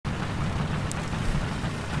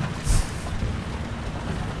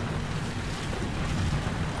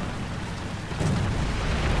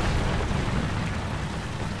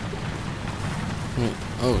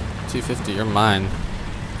Oh, 250, you're mine.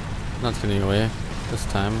 Not getting away this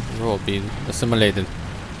time. You will be assimilated.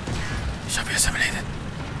 You shall be assimilated.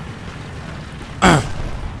 Yeah,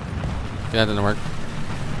 that didn't work.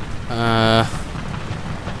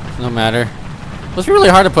 No matter. It must be really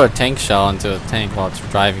hard to put a tank shell into a tank while it's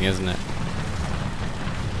driving, isn't it?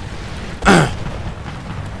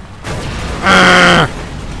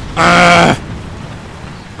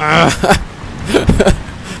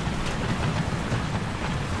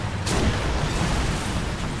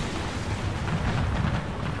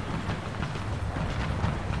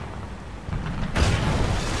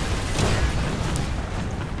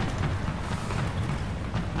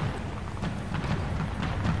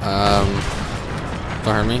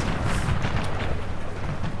 Don't hurt me.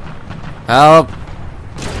 Help!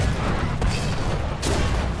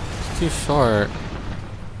 It's too short.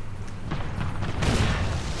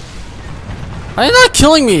 Why are you not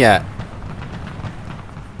killing me yet?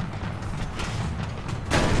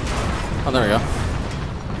 Oh, there we go.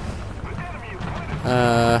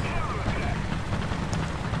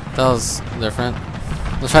 That was different.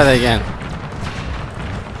 Let's try that again.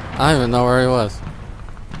 I don't even know where he was.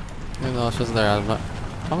 Even though it's just there, I'm gonna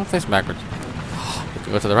face backwards. Have to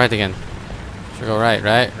go to the right again. Should go right.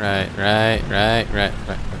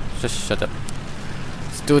 Just shut up.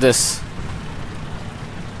 Let's do this.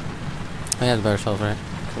 I had better shells, right?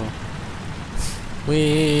 Cool.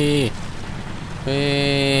 Wee.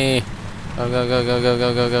 Go.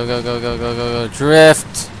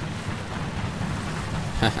 Drift.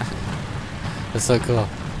 That's so cool.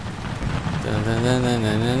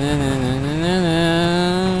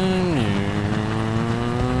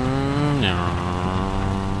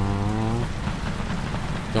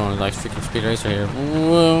 Going like freaking speed racer here.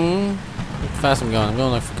 Look how fast I'm going. I'm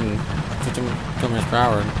going like freaking 50 kilometers per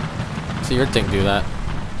hour. See your thing do that.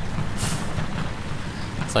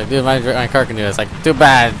 It's like, dude, my car can do this. Like, too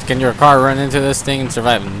bad. Can your car run into this thing and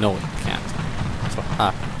survive? No, it can't. So,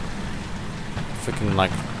 freaking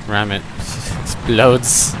like ram it.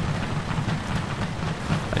 Explodes.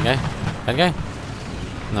 Bad guy?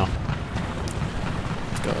 No.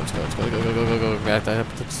 Let's go. Back that up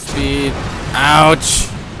to speed. Ouch!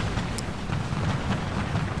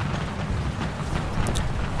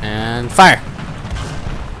 And fire!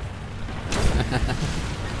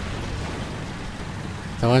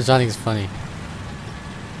 The one shotting is funny.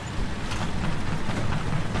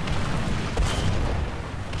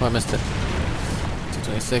 Oh, I missed it.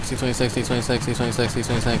 226.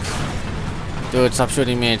 Dude, stop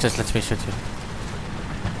shooting me. Just let me shoot you.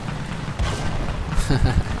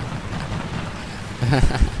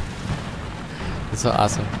 It's so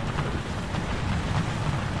awesome.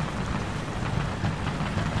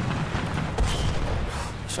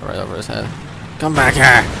 Shot right over his head. Come back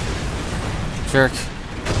here, jerk.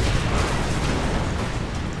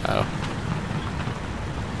 Uh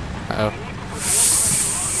oh.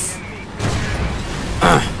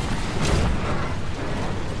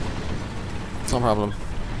 No problem.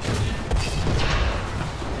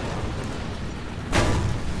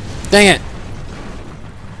 Dang it!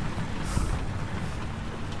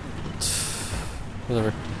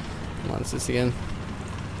 Whatever. Come on, let's do this again.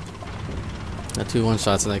 Got 2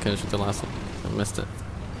 1-shots and I couldn't shoot the last one. I missed it.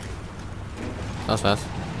 That was fast.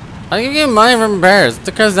 How do you get money from bears? What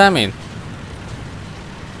the crap does that mean?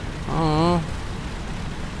 Oh,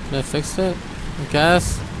 did I fix it? I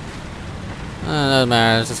guess. Doesn't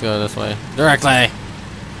matter. Let's just go this way directly.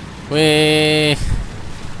 Wee.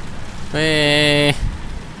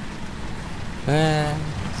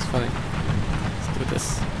 It's funny. Let's do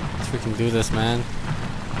this. Let's freaking do this, man.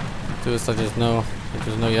 Do this like there's no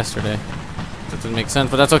yesterday. That doesn't make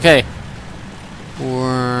sense, but that's okay.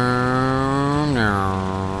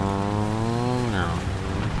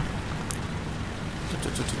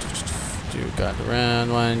 You got to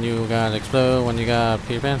run when you gotta explode when you got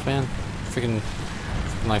Peter Pan's man. Freaking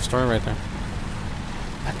life story right there.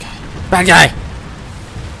 Bad guy!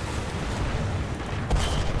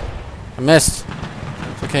 I missed.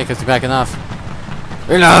 It's okay because he's backing off.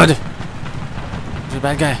 Reload! There's a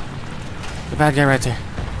bad guy. The bad guy right there.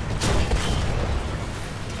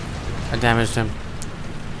 I damaged him.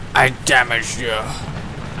 I damaged you.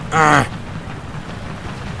 I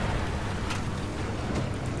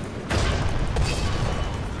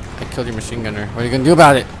killed your machine gunner. What are you gonna do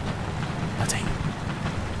about it? Nothing.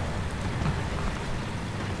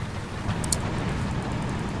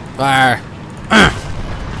 Fire.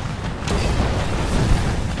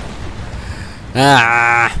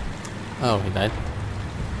 Oh, he died.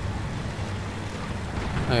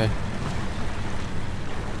 Okay.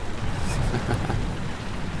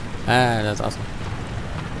 That's awesome.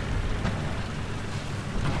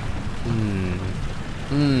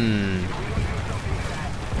 My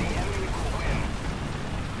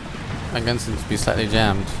gun seems to be slightly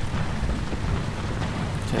jammed.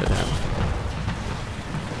 Okay, jammed.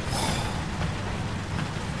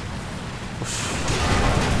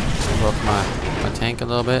 Broke my tank a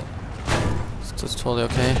little bit. It's totally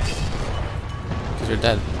okay. Because you're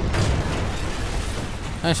dead.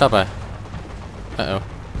 Nice shot by. Uh-oh.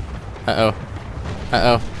 Uh-oh.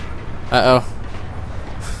 Uh-oh. Uh-oh.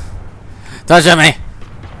 Don't shoot me!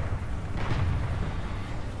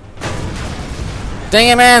 Dang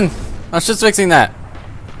it, man! I was just fixing that.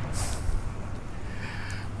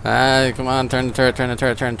 Come on, turn the turret, turn the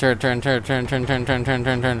turret, turn, turn, turn, turn, turn, turn, turn, turn, turn,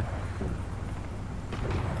 turn, turn.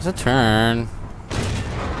 It's a turn.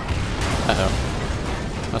 Uh-oh.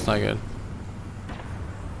 That's not good.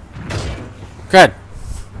 Cred!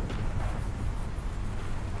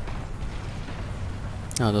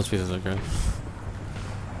 Oh, those pieces are good.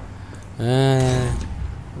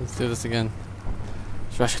 Let's do this again.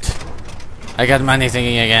 Let's rush it. I got money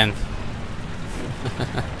thinking again.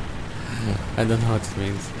 I don't know what this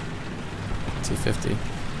means. 250.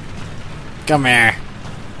 Come here.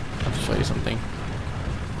 I'll show you something.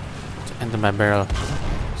 To enter my barrel.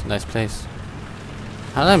 It's a nice place.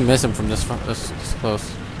 How did I miss him from this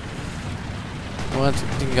close? What? I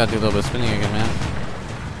think you gotta do a little bit of spinning again, man.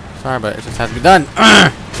 Sorry, but it just has to be done.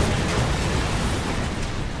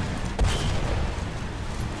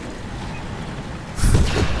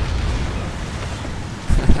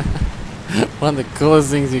 One of the coolest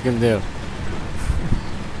things you can do.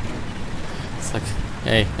 It's like,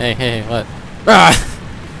 hey, hey, hey, what? Ah!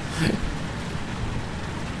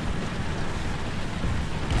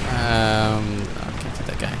 I can't take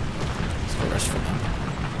that guy. Let's go rush for him.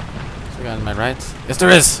 Is there a guy on my right? Yes,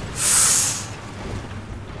 there is!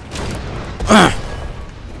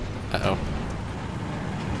 Uh-oh.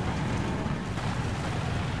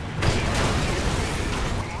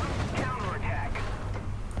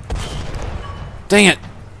 Dang it!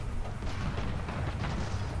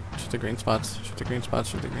 Shoot the green spots. Shoot the green spots.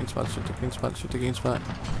 Shoot the green spots. Shoot the green spots. Shoot the green spot.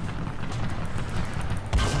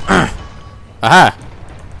 Aha!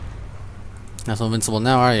 Not so invincible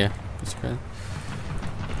now, are you? That's good.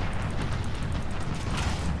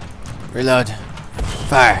 Reload.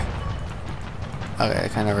 Fire. Okay,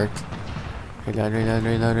 it kind of worked. Reload, reload,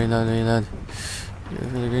 reload, reload, reload. Go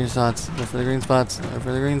for the green spots. Go for the green spots. Go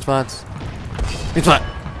for the green spots. Green spot!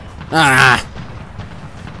 Ah!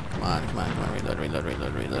 Come on, come on, come on. Reload, reload,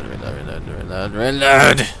 reload, reload, reload, reload, reload,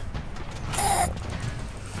 reload!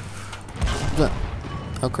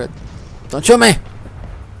 Oh, crap. Don't shoot me!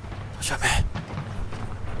 Don't shoot me!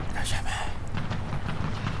 Don't shoot me.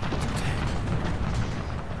 Okay.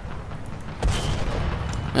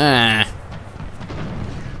 Ah!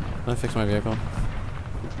 Let me fix my vehicle.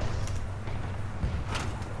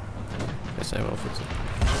 Guess I will fix it.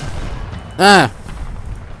 Ah!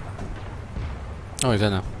 Oh, he's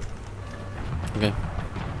dead now. Okay.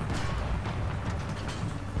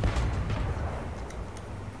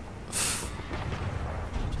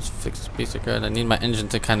 Just fix this piece of crud. I need my engine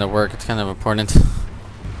to kind of work. It's kind of important.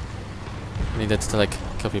 I need it to like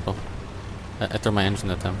kill people. I throw my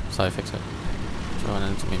engine at them, so I fix it. Throw it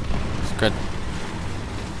into me. It's good.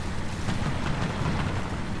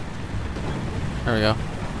 There we go.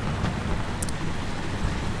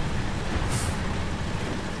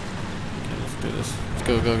 Okay, let's do this. Let's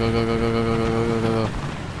go, go, go, go, go, go, go, go, go, go, go, go.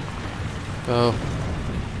 Go.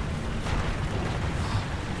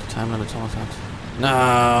 The time limit's almost out.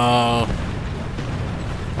 No!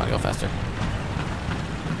 Come on, go faster.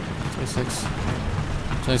 26.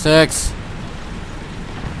 26!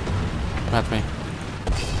 Come at me.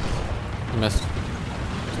 I missed.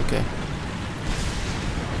 It's okay.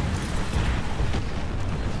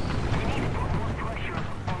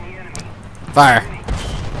 Fire!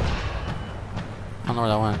 I don't know where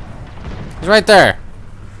that went. He's right there!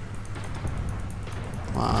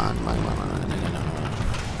 Come on, come on, come on, come on, come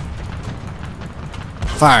on.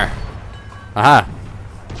 Fire! Aha!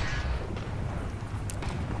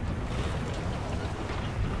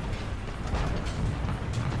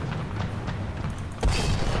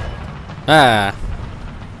 Ah!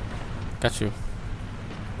 Got you.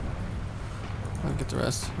 I'll get the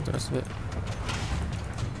rest. Get the rest of it.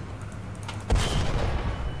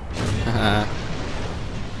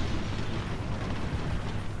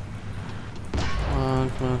 Come on,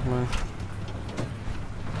 come on, come on.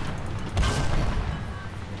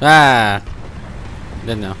 Ah!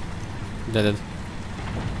 Dead now. Dead.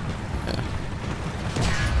 Yeah.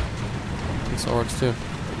 This all works too.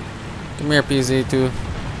 Come here, PZ2.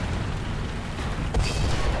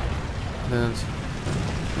 Dead.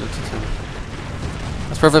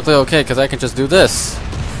 That's perfectly okay, because I can just do this.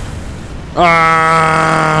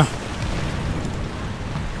 Ah!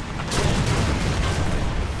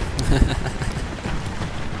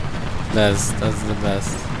 that's the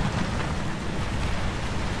best.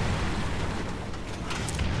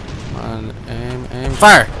 Come on, aim,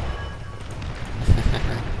 fire!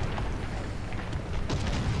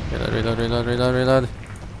 Reload.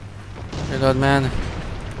 Reload, man.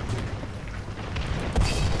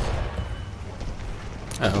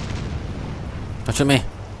 Uh-oh. Don't shoot me.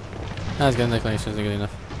 That's good. Inclination isn't good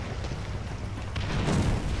enough.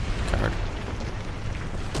 Coward.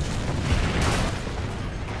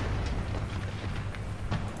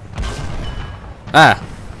 Ah!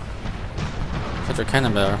 Such a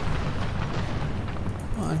cannon barrel.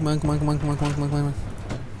 Come on.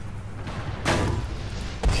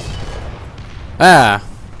 Ah!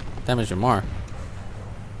 Damage you more.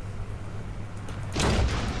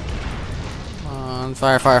 Come on,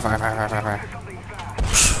 fire.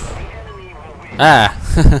 Ah!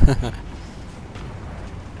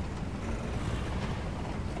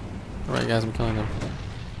 Alright guys, I'm killing them.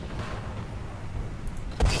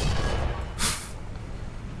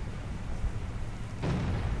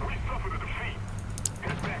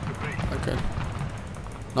 Okay.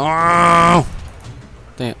 No!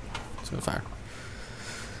 Dang it. It's gonna fire.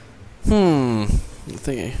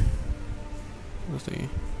 Thingy.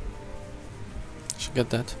 Should get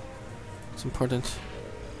that. It's important.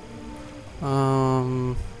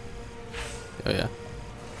 Oh yeah.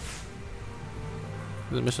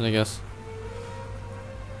 The mission, I guess.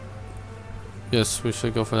 Yes, we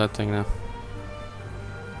should go for that thing now.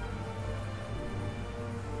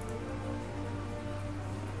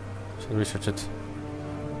 Should research it.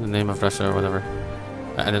 The name of Russia or whatever.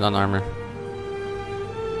 Added on armor.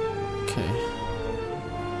 Okay.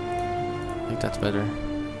 I think that's better.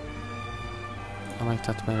 I like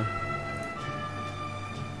that better.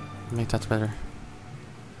 Make that better.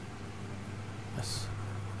 Yes.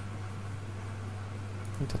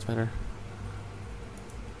 I think that's better.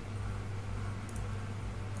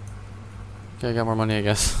 Okay, I got more money, I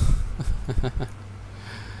guess.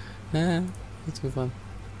 Yeah, that's good fun.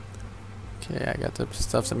 Okay, I got the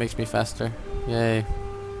stuff that makes me faster. Yay.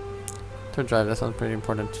 Third drive, that sounds pretty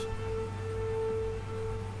important.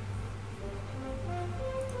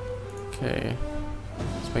 Okay.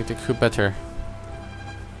 Let's make the coup better.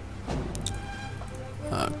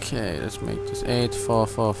 Okay, let's make this 8, 4,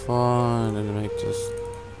 4, 4, and then make this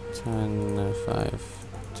 10, 5,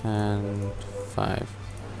 10, 5.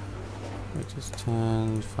 Make this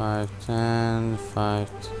 10, 5, 10, 5,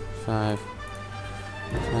 5,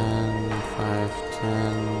 10, 5,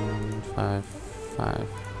 10, 5, 5.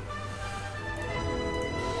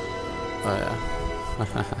 Oh yeah.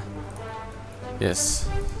 Yes.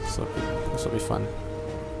 This will be fun.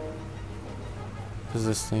 Is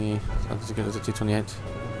this thingy not as good as a T28?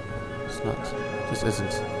 It's not. This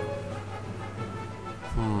isn't.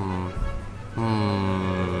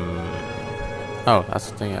 Oh, that's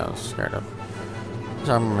the thing I was scared of. Which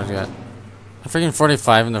armor got? A freaking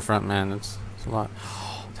 45 in the front, man. It's a lot.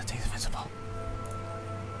 Oh, that thing's invincible.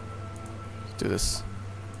 Let's do this.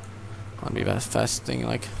 I want to be that fast thing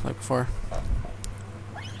like before.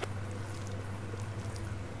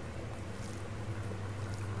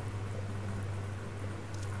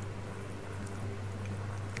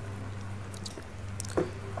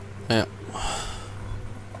 Yeah.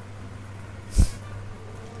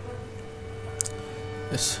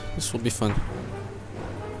 This will be fun.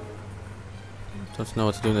 Don't know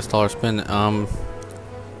what to do in this taller spin.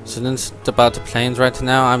 Since about the planes right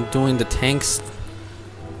now, I'm doing the tanks.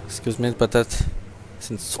 Excuse me, but that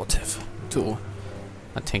is insultive to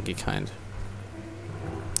a tanky kind.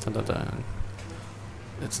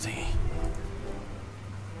 It's thingy.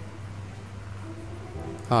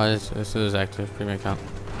 Oh, this is active premium account.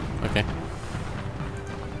 Okay.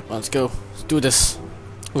 Let's go. Let's do this.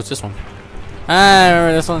 Oh, it's this one. Ah, I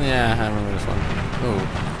remember this one. Yeah, I remember this one. Oh,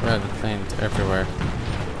 red planes everywhere.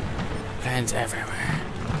 Planes everywhere.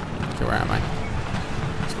 Okay, where am I?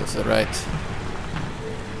 Let's go to the right.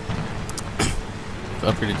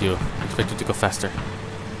 Upgraded you. I expect you to go faster.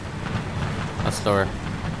 Not slower.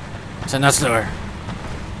 I said not slower.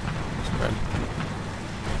 Spread.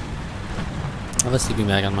 I have a sleeping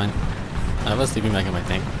bag on mine. I have a sleeping bag on my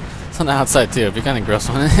thing. It's on the outside too. It'd be kind of gross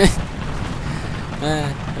on it.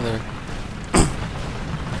 Whatever.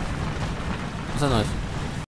 What's that noise?